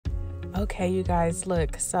Okay, you guys,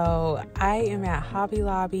 look, so I am at Hobby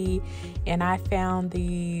Lobby and I found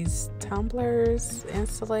these tumblers,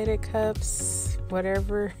 insulated cups,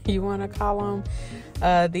 whatever you want to call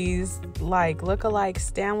them. These like look-alike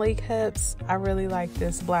Stanley cups. I really like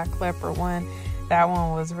this black leopard one. That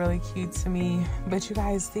one was really cute to me. But you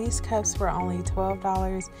guys, these cups were only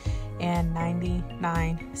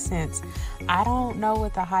 $12.99. I don't know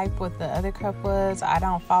what the hype with the other cup was. I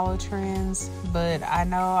don't follow trends, but I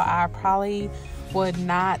know I probably would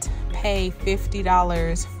not pay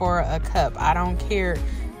 $50 for a cup. I don't care.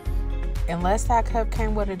 Unless that cup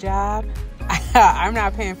came with a job, I'm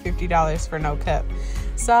not paying $50 for no cup.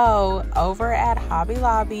 So over at Hobby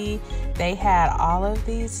Lobby, they had all of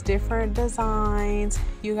these different designs.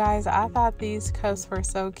 You guys, I thought these cups were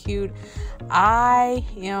so cute. I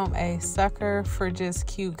am a sucker for just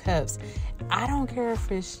cute cups. I don't care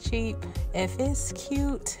if it's cheap. If it's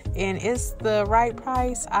cute and it's the right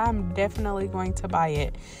price, I'm definitely going to buy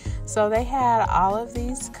it. So they had all of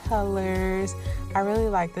these colors. I really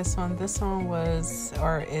like this one. This one was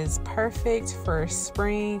or is perfect for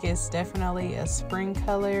spring. It's definitely a spring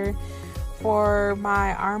color. For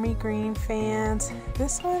my army green fans,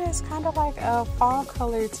 this one is kind of like a fall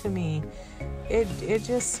color to me. It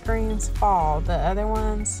just screams fall. The other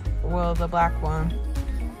ones, well, the black one,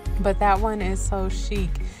 but that one is so chic.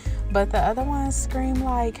 But the other ones scream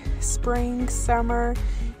like spring, summer.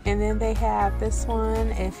 And then they have this one,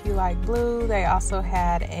 if you like blue. They also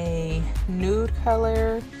had a nude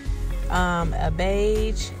color, a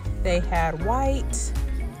beige. They had white.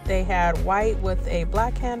 They had white with a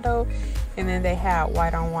black handle. And then they had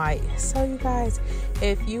white on white. So you guys,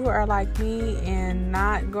 if you are like me and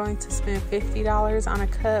not going to spend $50 on a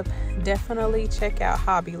cup, definitely check out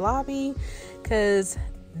Hobby Lobby, because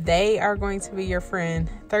they are going to be your friend.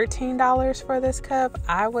 $13 for this cup,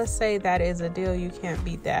 I would say that is a deal. You can't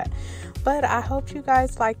beat that. But I hope you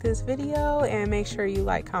guys like this video, and make sure you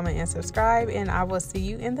like, comment, and subscribe, and I will see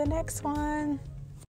you in the next one.